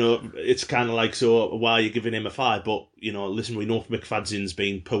 So, it's kind of like, so why are you giving him a 5? But, listen, we know McFadzean's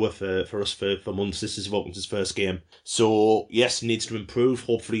been poor for us for months. This is Vokins' first game. So, yes, he needs to improve.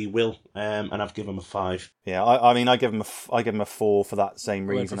 Hopefully he will. And I've given him a 5. Yeah, I give him a 4 for that same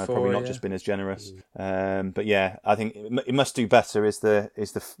reason. I've probably not just been as generous. But yeah, I think it must do better is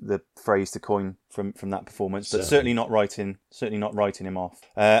the phrase to coin from that performance. But certainly not writing him off.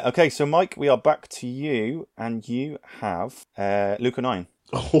 Okay, so Mike, we are back to you, and you have Luke O'Nien.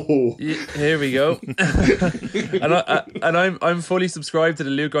 Oh, here we go. and I'm fully subscribed to the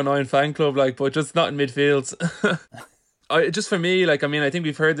Luke O'Nien fan club, but just not in midfield. Just for me, I think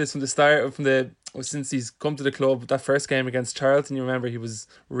we've heard this from the start, since he's come to the club. That first game against Charlton, you remember he was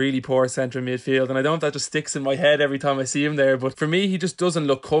really poor central midfield, and I don't know if that just sticks in my head every time I see him there, but for me he just doesn't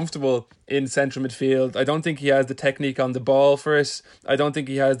look comfortable in central midfield. I don't think he has the technique on the ball for it. I don't think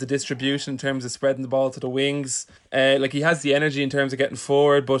he has the distribution in terms of spreading the ball to the wings. He has the energy in terms of getting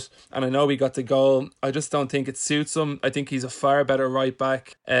forward, and I know we got the goal, I just don't think it suits him. I think he's a far better right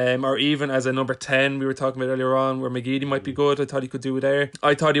back, or even as a number 10 we were talking about earlier on, where McGeady might be good. I thought he could do it there.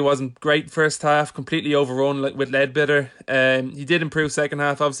 I thought he wasn't great first half, completely overrun with Ledbetter. He did improve second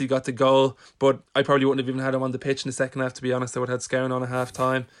half, obviously got the goal, but I probably wouldn't have even had him on the pitch in the second half, to be honest. I would have had Scowen on at half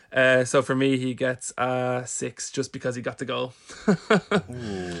time. So for me he gets a 6 just because he got the goal.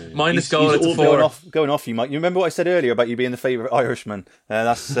 Minus goal, it's a 4. Going off you, Mike. You remember what I said earlier about you being the favourite Irishman?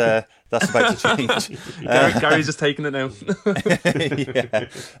 That's about to change. Gary's just taking it now.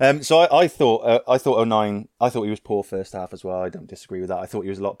 Yeah. So I thought O'Nien, I thought he was poor first half as well. I don't disagree with that. I thought he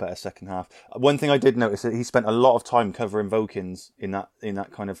was a lot better second half. One thing I did notice that he spent a lot of time covering Vokins in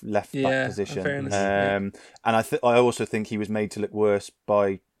that kind of left back position. And I also think he was made to look worse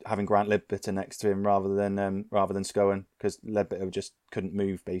by having Grant Ledbetter next to him rather than Scowen, because Ledbetter just couldn't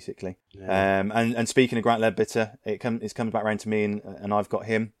move basically. Yeah. And speaking of Grant Ledbetter, it comes back round to me, and I've got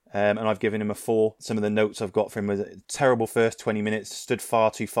him. And I've given him a 4. Some of the notes I've got for him was a terrible first 20 minutes, stood far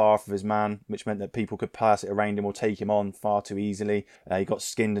too far from his man, which meant that people could pass it around him or take him on far too easily. He got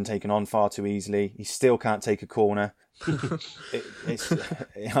skinned and taken on far too easily. He still can't take a corner.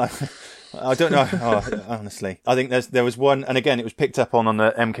 I don't know. Honestly, I think there was one, and again, it was picked up on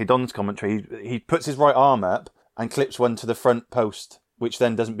the MK Dons commentary. He puts his right arm up and clips one to the front post, which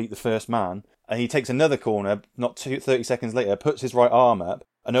then doesn't beat the first man. And he takes another corner, not 30 seconds later, puts his right arm up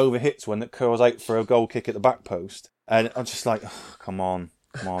and overhits one that curls out for a goal kick at the back post. And I'm just like, oh, come on.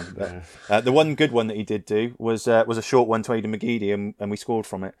 But, the one good one that he did do was a short one to Aidan McGeady, and we scored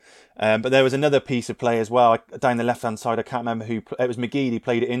from it. But there was another piece of play as well down the left hand side. I can't remember who. It was McGeady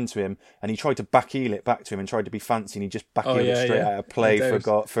played it into him, and he tried to backheel it back to him and tried to be fancy, and he just backheeled it straight out of play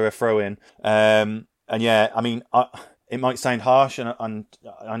for a throw in. And yeah, I mean, it might sound harsh, and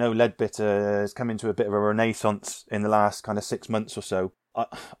I know Ledbetter has come into a bit of a renaissance in the last kind of 6 months or so.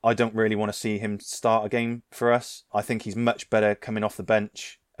 I don't really want to see him start a game for us. I think he's much better coming off the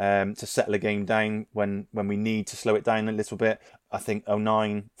bench to settle a game down when we need to slow it down a little bit. I think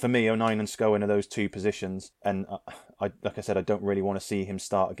O'Nien and Scowen are those two positions, and like I said, I don't really want to see him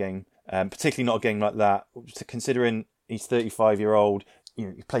start a game, particularly not a game like that, considering he's 35-year-old,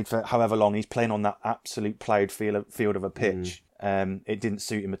 he played for however long. He's playing on that absolute ploughed field of a pitch. It didn't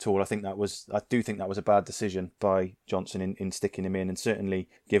suit him at all. I do think that was a bad decision by Johnson in sticking him in, and certainly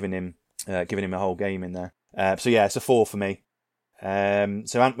giving him a whole game in there. So yeah, it's a 4 for me. So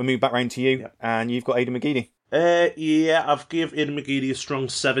Ant, we'll move back round to you, and you've got Aidan McGeady. I've give Aidan McGeady a strong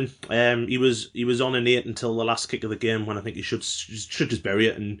 7. He was on an 8 until the last kick of the game, when I think he should just bury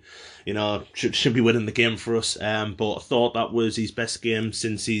it, and should be winning the game for us. But I thought that was his best game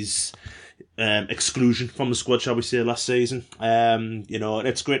since his exclusion from the squad, shall we say, last season. And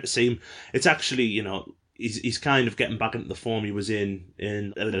it's great to see him. It's actually, he's kind of getting back into the form he was in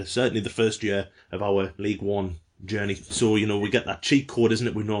certainly the first year of our League One journey. So, we get that cheat code, isn't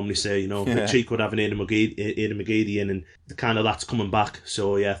it? We normally say, the cheat code having Aidan McGeady in, and kind of that's coming back.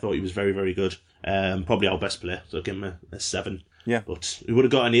 So, yeah, I thought he was very, very good. Probably our best player, so I'll give him a 7. Yeah. But he would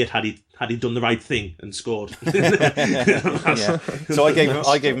have got an 8 had he done the right thing and scored. Yeah. So I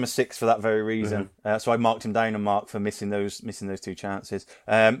gave him a 6 for that very reason. So I marked him down a mark for missing those 2 chances.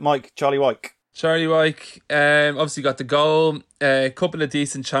 Mike, Charlie Wyke. Charlie Wyke obviously got the goal, a couple of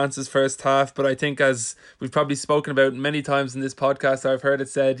decent chances first half, but I think, as we've probably spoken about many times in this podcast, I've heard it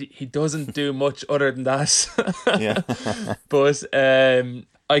said he doesn't do much other than that. Yeah. But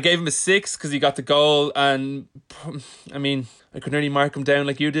I gave him a 6 because he got the goal, and I mean, I could nearly mark him down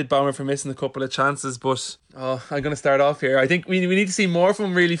like you did, Bomber, for missing a couple of chances. But I'm going to start off here. I think we need to see more from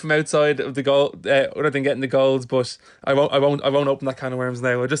him, really, from outside of the goal, other than getting the goals. But I won't open that can of worms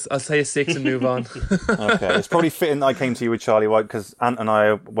now. I'll say a 6 and move on. Okay, it's probably fitting that I came to you with Charlie Wyke, because Ant and I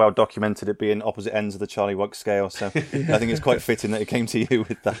are well documented at being opposite ends of the Charlie Wyke scale. So I think it's quite fitting that it came to you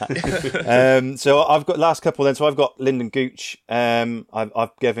with that. So I've got last couple then. So I've got Lyndon Gooch.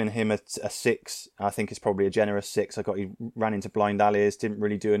 I've given him a 6. I think it's probably a generous 6. He ran into blind alleys, didn't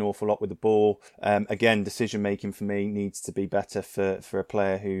really do an awful lot with the ball. Again, decision making for me needs to be better for a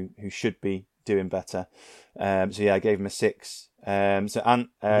player who should be doing better. So yeah, I gave him a 6. So Ant,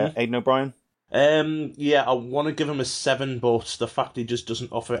 Aidan O'Brien. I want to give him a 7, but the fact he just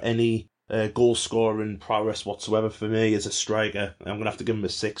doesn't offer any goal scoring prowess whatsoever for me as a striker, I'm going to have to give him a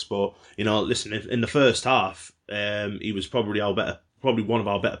 6. But listen, in the first half, he was probably one of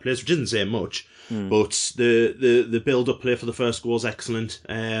our better players, which isn't saying much. But the build-up play for the first goal was excellent.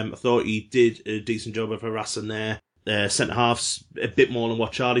 I thought he did a decent job of harassing there. Centre halves a bit more than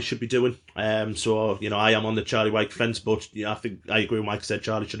what Charlie should be doing. So I am on the Charlie Wyke fence, but I think I agree with Mike said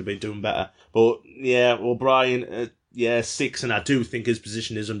Charlie should have been doing better. But yeah, O'Brien, 6, and I do think his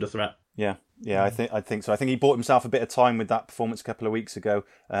position is under threat. Yeah, I think so. I think he bought himself a bit of time with that performance a couple of weeks ago,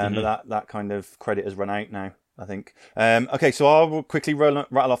 but that kind of credit has run out now, I think. Okay, so I'll quickly rattle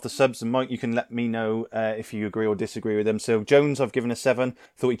off the subs, and Mike, you can let me know if you agree or disagree with them. So Jones, I've given a 7.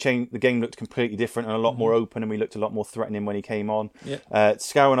 Thought he changed. The game looked completely different and a lot more open, and we looked a lot more threatening when he came on. Yeah.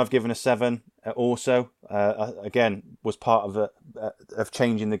 Scowen, I've given a 7. Also, again, was part of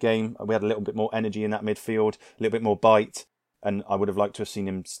changing the game. We had a little bit more energy in that midfield, a little bit more bite. And I would have liked to have seen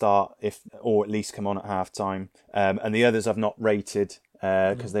him start, or at least come on at half time. And the others I've not rated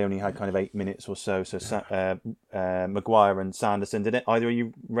because they only had kind of 8 minutes or so. So Maguire and Sanderson, did it? Either of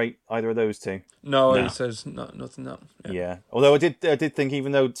you rate either of those two? No. It says nothing. No. Yeah. Although I did think,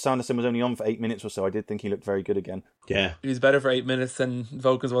 even though Sanderson was only on for 8 minutes or so, I did think he looked very good again. Yeah, he was better for 8 minutes than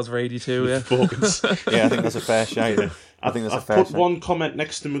Vokins was for 82. Yeah, Vokins. Yeah, I think that's a fair shout. I've put one comment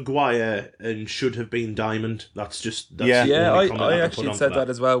next to Maguire and should have been Diamond. I actually said that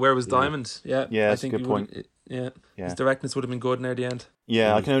as well. Where was Diamond? Yeah, that's a good point. His directness would have been good near the end.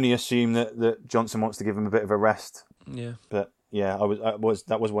 Yeah, I can only assume that Johnson wants to give him a bit of a rest. Yeah, but yeah,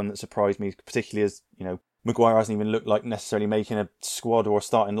 that was one that surprised me, particularly as Maguire hasn't even looked like necessarily making a squad or a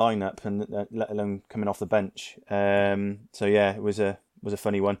starting lineup, and let alone coming off the bench. So yeah, it was a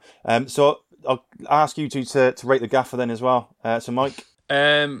funny one. So I'll ask you to rate the gaffer then as well. So Mike.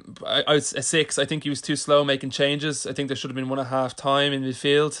 I was a 6. I think he was too slow making changes. I think there should have been one at half time in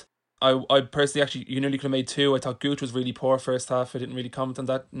midfield. I personally, actually, you nearly could have made 2. I thought Gooch was really poor first half. I didn't really comment on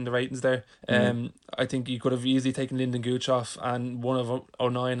that in the ratings there. I think you could have easily taken Lyndon Gooch off and one of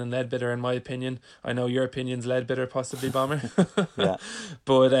O'Nien and Leadbitter, in my opinion. I know your opinion's Leadbitter, possibly, Bomber. Yeah.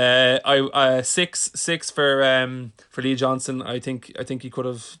 But I 6 for Lee Johnson. I think he could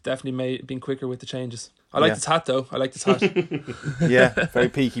have definitely been quicker with the changes. I like his hat though. Yeah, very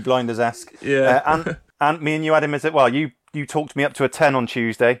Peaky Blinders-esque. Yeah. And me and you had him as well. You talked me up to a 10 on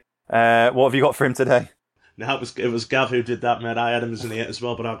Tuesday. What have you got for him today? No, it was Gav who did that, mate. I had him as an 8 as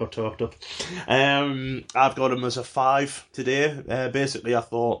well, but I got talked up. I've got him as a 5 today. Basically, I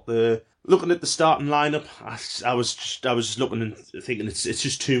thought looking at the starting lineup, I was just looking and thinking it's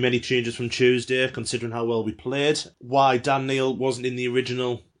just too many changes from Tuesday, considering how well we played. Why Dan Neil wasn't in the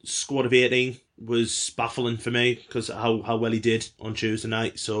original squad of 18 was baffling for me, because how well he did on Tuesday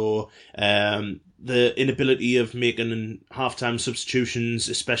night. So the inability of making half-time substitutions,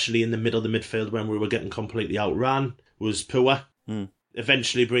 especially in the middle of the midfield when we were getting completely outran, was poor.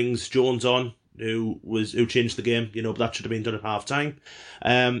 Eventually brings Jones on, who changed the game, but that should have been done at half-time.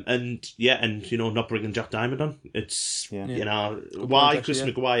 And not bringing Jack Diamond on. It's, why Chris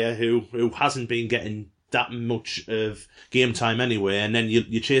Maguire, who hasn't been getting that much of game time anyway, and then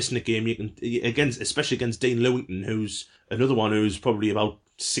you're chasing a game especially against Dean Lewington, who's another one who's probably about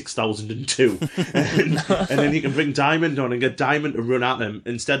 6,002, and then you can bring Diamond on and get Diamond to run at him.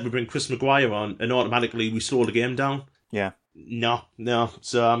 Instead, we bring Chris Maguire on, and automatically we slow the game down. Yeah. No.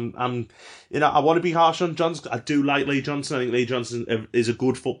 So I'm I want to be harsh on Johnson. I do like Lee Johnson. I think Lee Johnson is a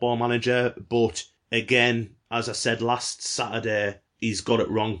good football manager, but again, as I said last Saturday, he's got it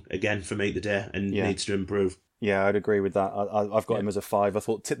wrong again for me today and needs to improve. Yeah, I'd agree with that. I've got him as a 5. I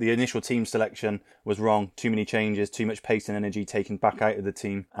thought the initial team selection was wrong. Too many changes, too much pace and energy taken back out of the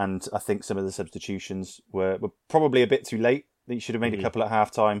team. And I think some of the substitutions were probably a bit too late. You should have made a couple at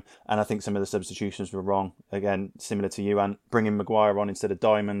half-time. And I think some of the substitutions were wrong. Again, similar to you, and bringing Maguire on instead of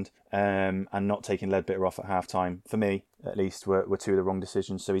Diamond, and not taking Ledbetter off at half-time, for me, at least, were two of the wrong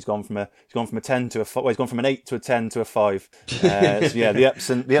decisions. So he's gone from a 10 to a 5. Well, he's gone from an 8 to a 10 to a 5. The ups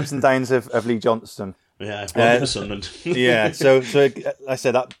and downs of Lee Johnson. Yeah, Sunderland. So I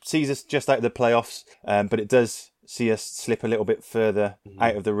said that sees us just out of the playoffs, but it does see us slip a little bit further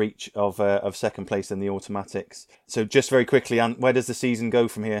out of the reach of second place than the automatics. So just very quickly, Ant, where does the season go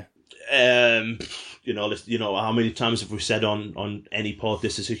from here? How many times have we said on any pod,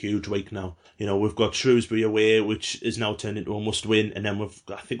 this is a huge week now. We've got Shrewsbury away, which is now turned into a must-win, and then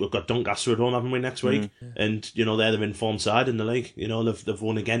I think we've got Doncaster at home, haven't we, next week? And they're the informed side in the league. They've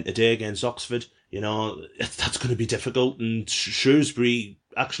won again today against Oxford. That's going to be difficult, and Shrewsbury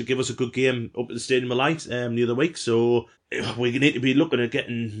actually give us a good game up at the Stadium of Light the other week, so we need to be looking at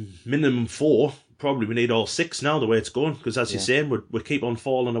getting minimum 4. Probably we need all 6 now, the way it's going, because as you're saying, we keep on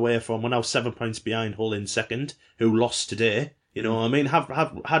falling away from, we're now 7 points behind Hull in second, who lost today.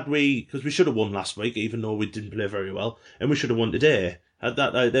 Had we, because we should have won last week, even though we didn't play very well, and we should have won today.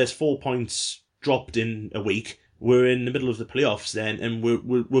 There's 4 points dropped in a week. We're in the middle of the playoffs then, and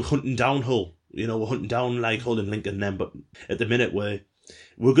we're hunting down Hull. We're hunting down like Hull and Lincoln then, but at the minute we're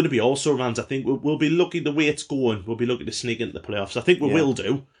going to be also around. I think we'll be lucky the way it's going. We'll be lucky to sneak into the playoffs. I think we will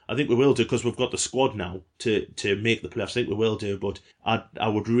do. Because we've got the squad now to make the playoffs. I think we will do, but I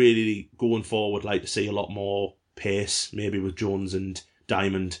would really, going forward, like to see a lot more pace, maybe with Jones and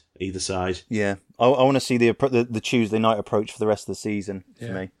Diamond either side. Yeah, I want to see the Tuesday night approach for the rest of the season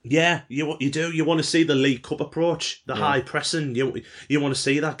for me. Yeah, you do. You want to see the League Cup approach, the high pressing. You want to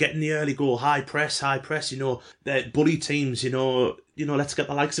see that, getting the early goal, high press. The bully teams. Let's get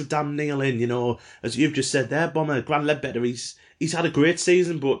the likes of Dan Neil in. As you've just said there, Bomber, Grant Ledbetter. He's had a great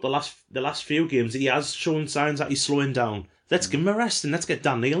season, but the last few games he has shown signs that he's slowing down. Let's give him a rest and let's get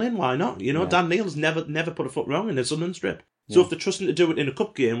Dan Neil in. Why not? Dan Neil's never put a foot wrong in a Sunderland strip. So if they're trusting to do it in a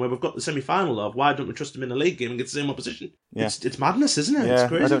cup game where we've got the semi-final of, why don't we trust him in a league game and get the same opposition? Yeah. It's madness, isn't it? Yeah, it's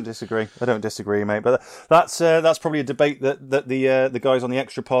crazy. I don't disagree, mate. But that's probably a debate that the guys on the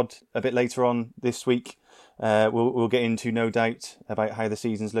Extra Pod a bit later on this week we'll get into, no doubt, about how the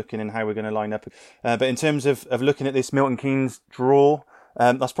season's looking and how we're going to line up. But in terms of looking at this Milton Keynes draw,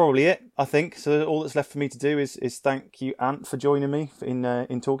 that's probably it, I think. So all that's left for me to do is thank you, Ant, for joining me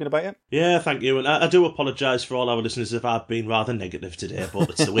in talking about it. Yeah, thank you. And I do apologise for all our listeners if I've been rather negative today,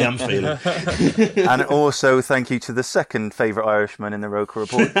 but it's the way I'm feeling. And also thank you to the second favourite Irishman in the Roker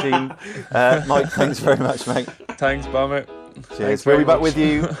Report team. Mike, thanks very much, mate. Thanks, Bomber. Cheers. We'll be back with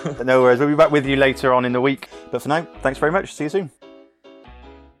you. No worries. We'll be back with you later on in the week. But for now, thanks very much. See you soon.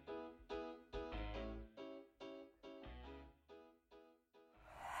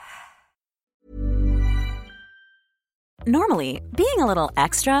 Normally, being a little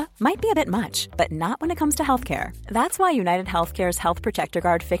extra might be a bit much, but not when it comes to healthcare. That's why United Healthcare's Health Protector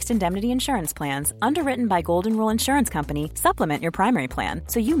Guard fixed indemnity insurance plans, underwritten by Golden Rule Insurance Company, supplement your primary plan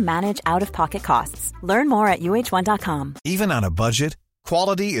so you manage out-of-pocket costs. Learn more at UH1.com. Even on a budget,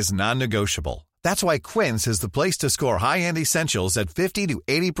 quality is non-negotiable. That's why Quince is the place to score high-end essentials at 50 to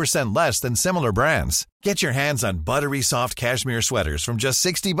 80% less than similar brands. Get your hands on buttery soft cashmere sweaters from just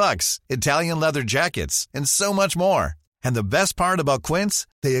 $60, Italian leather jackets, and so much more. And the best part about Quince,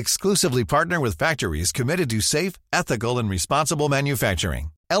 they exclusively partner with factories committed to safe, ethical, and responsible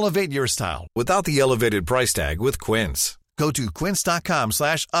manufacturing. Elevate your style without the elevated price tag with Quince. Go to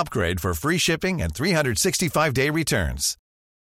quince.com/upgrade for free shipping and 365-day returns.